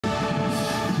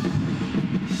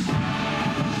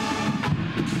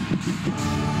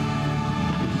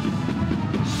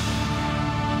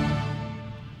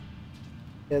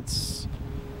It's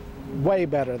way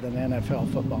better than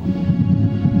NFL football.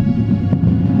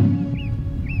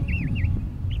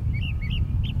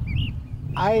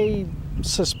 I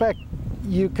suspect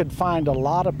you could find a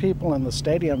lot of people in the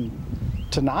stadium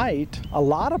tonight, a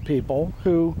lot of people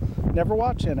who never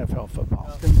watch NFL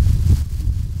football.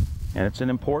 And it's an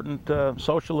important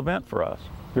social event for us.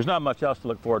 There's not much else to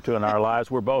look forward to in our lives.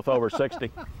 We're both over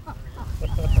 60.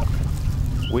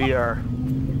 We are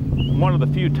one of the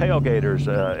few tailgaters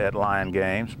at Lion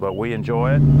games, but we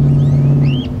enjoy it.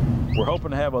 We're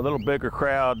hoping to have a little bigger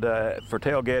crowd for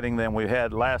tailgating than we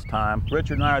had last time.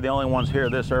 Richard and I are the only ones here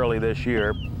this early this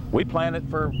year. We planned it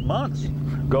for months.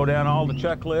 Go down all the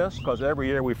checklists, because every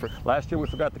year last year we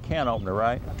forgot the can opener,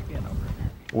 right?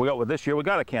 This year we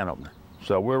got a can opener.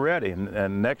 So we're ready,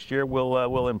 and next year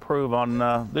we'll improve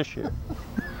on this year.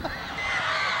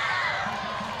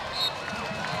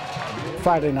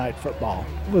 Friday night football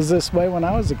was this way when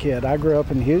I was a kid. I grew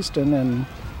up in Houston, and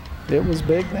it was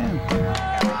big then.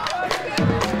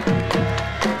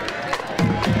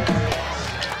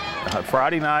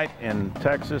 Friday night in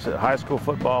Texas, high school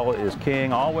football is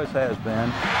king, always has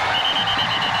been,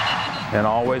 and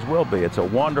always will be. It's a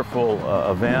wonderful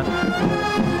event.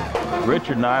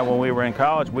 Richard and I, when we were in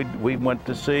college, we went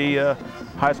to see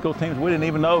high school teams. We didn't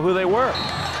even know who they were.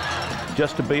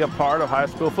 Just to be a part of high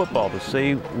school football, to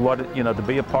see what, to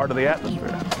be a part of the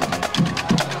atmosphere.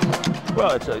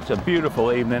 Well, it's a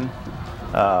beautiful evening.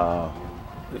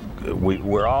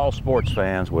 We're all sports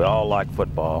fans. We all like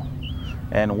football,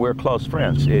 and we're close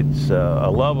friends. It's a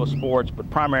love of sports, but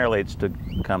primarily it's to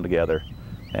come together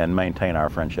and maintain our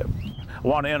friendship. I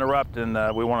want to interrupt, and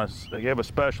we want to give a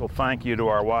special thank you to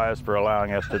our wives for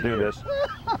allowing us to do this.